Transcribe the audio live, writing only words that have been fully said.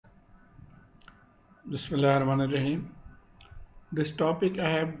Bismillahirrahmanirrahim. This topic I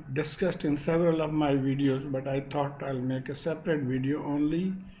have discussed in several of my videos, but I thought I'll make a separate video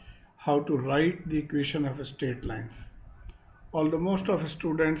only how to write the equation of straight lines. Although most of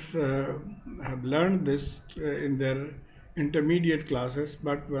students have learned this in their intermediate classes,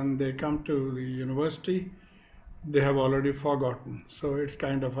 but when they come to the university, they have already forgotten. So it's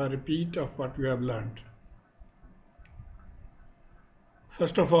kind of a repeat of what we have learned.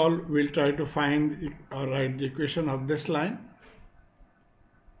 First of all, we'll try to find or write the equation of this line.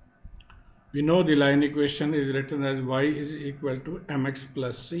 We know the line equation is written as y is equal to mx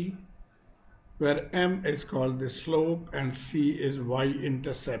plus c, where m is called the slope and c is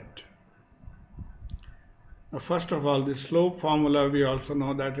y-intercept. Now, first of all, the slope formula, we also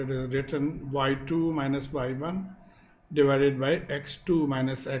know that it is written y2 minus y1 divided by x2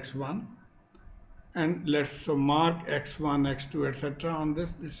 minus x1. And let's mark x1, x2, etc. on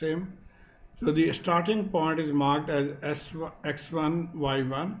this the same. So the starting point is marked as x1,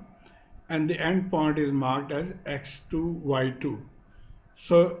 y1, and the end point is marked as x2, y2.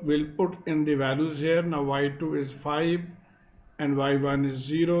 So we'll put in the values here. Now y2 is 5 and y1 is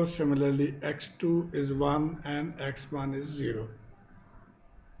 0. Similarly, x2 is 1 and x1 is 0.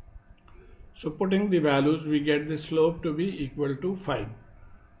 So putting the values, we get the slope to be equal to 5.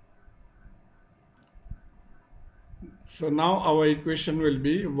 So now our equation will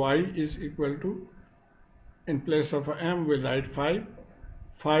be y is equal to, in place of m, we'll write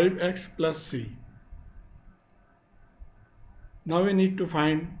 5x plus c. Now we need to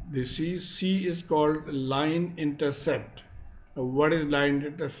find the c. C is called line intercept. Now what is line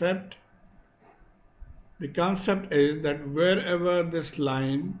intercept? The concept is that wherever this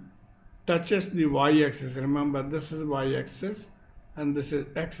line touches the y-axis, remember this is y-axis and this is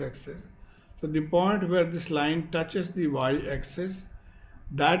x-axis. So the point where this line touches the y-axis,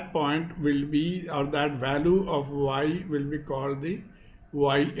 that point will be, or that value of y will be called the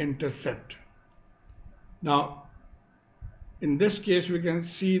y-intercept. Now, in this case, we can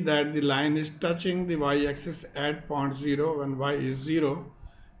see that the line is touching the y-axis at point 0 when y is 0.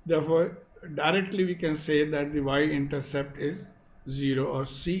 Therefore, directly we can say that the y-intercept is 0 or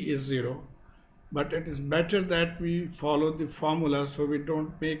c is 0. But it is better that we follow the formula so we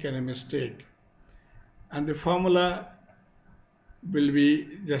don't make any mistake. And the formula will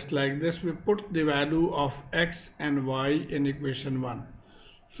be just like this. We put the value of x and y in equation 1.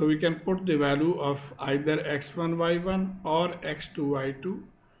 So we can put the value of either x1, y1 or x2, y2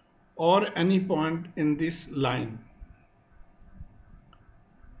 or any point in this line.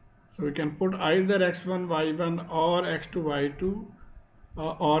 So we can put either x1, y1 or x2, y2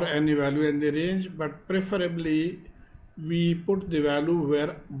 or any value in the range, but preferably we put the value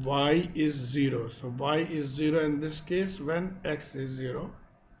where y is 0. So y is 0 in this case when x is 0.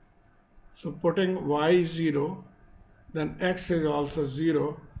 So putting y 0, then x is also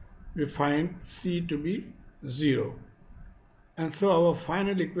 0, we find c to be 0. And so our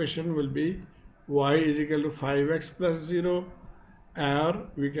final equation will be y is equal to 5x plus 0, or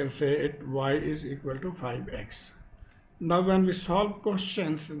we can say it y is equal to 5x. Now when we solve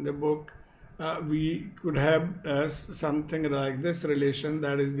questions in the book, we could have something like this relation,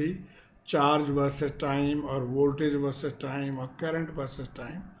 that is the charge versus time or voltage versus time or current versus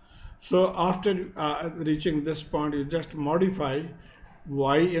time. So after reaching this point, you just modify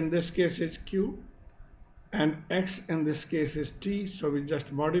y in this case is q and x in this case is t. So we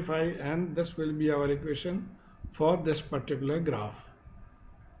just modify and this will be our equation for this particular graph.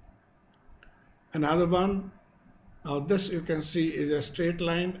 Another one. Now this you can see is a straight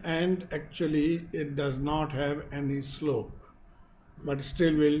line and actually it does not have any slope, but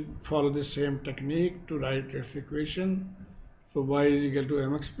still we'll follow the same technique to write its equation. So y is equal to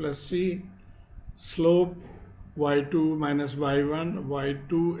mx plus c, slope y2 minus y1,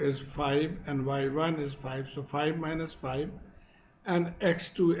 y2 is 5 and y1 is 5, so 5 minus 5, and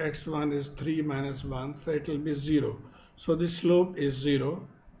x2, x1 is 3 minus 1, so it will be 0. So the slope is 0.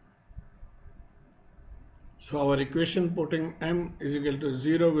 So our equation putting m is equal to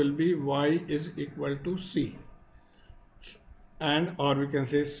 0 will be y is equal to c, and or we can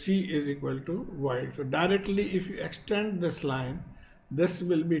say c is equal to y. So directly if you extend this line, this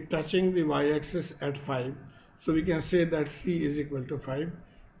will be touching the y-axis at 5. So we can say that c is equal to 5,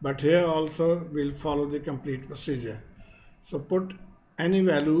 but here also we'll follow the complete procedure. So put any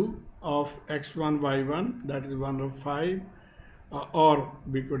value of x1, y1, that is 1 over 5, or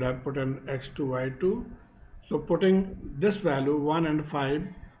we could have put an x2, y2. So putting this value 1 and 5,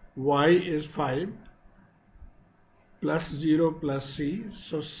 y is 5 plus 0 plus c,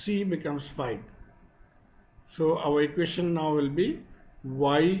 so c becomes 5. So our equation now will be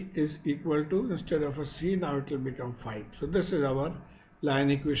y is equal to, instead of a c, now it will become 5. So this is our line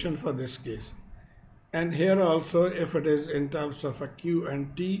equation for this case. And here also, if it is in terms of a q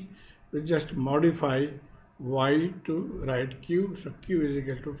and t, we just modify y to write q. So q is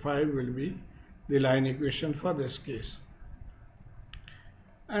equal to 5 will be the line equation for this case.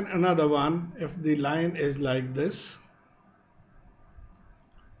 And another one, if the line is like this,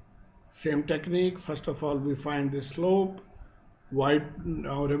 same technique. First of all, we find the slope.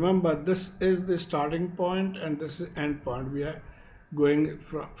 Now remember, this is the starting point and this is end point. We are going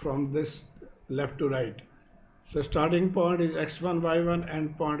from this left to right. So starting point is x1, y1,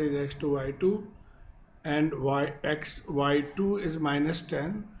 end point is x2, y2, and y2 is minus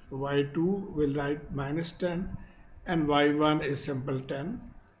 10. So y2 will write minus 10 and y1 is simple 10.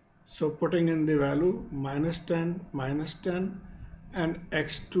 So putting in the value minus 10, and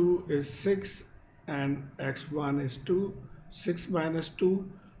x2 is 6 and x1 is 2, 6 minus 2.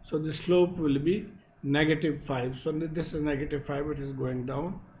 So the slope will be negative 5. So this is negative 5, it is going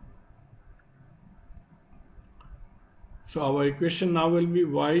down. So our equation now will be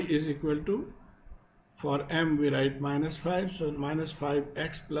y is equal to, for m we write minus 5, so minus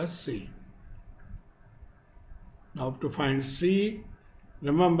 5x plus c. Now to find c,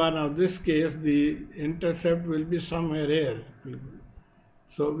 remember now this case the intercept will be somewhere here.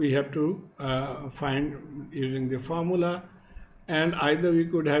 So we have to find using the formula, and either we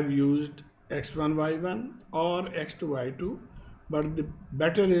could have used x1, y1 or x2, y2, but the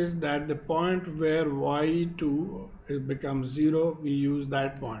better is that the point where y2 becomes 0, we use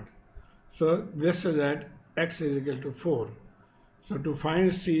that point. So this is at x is equal to 4. So to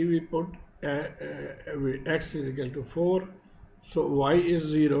find c, we put x is equal to 4. So y is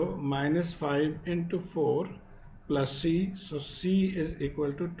 0, minus 5 into 4 plus c. So c is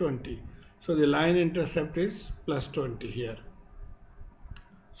equal to 20. So the line intercept is plus 20 here.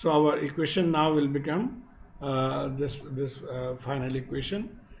 So our equation now will become this final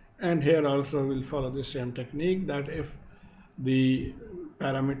equation. And here also we'll follow the same technique, that if the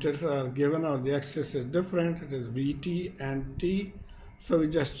parameters are given or the axis is different, it is vt and t. So we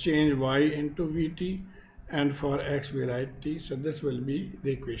just change y into vt, and for x we write t. So this will be the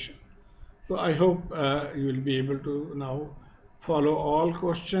equation. So I hope you will be able to now follow all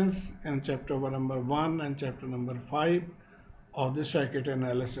questions in chapter number 1 and chapter number 5 of the circuit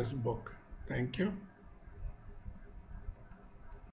analysis book. Thank you.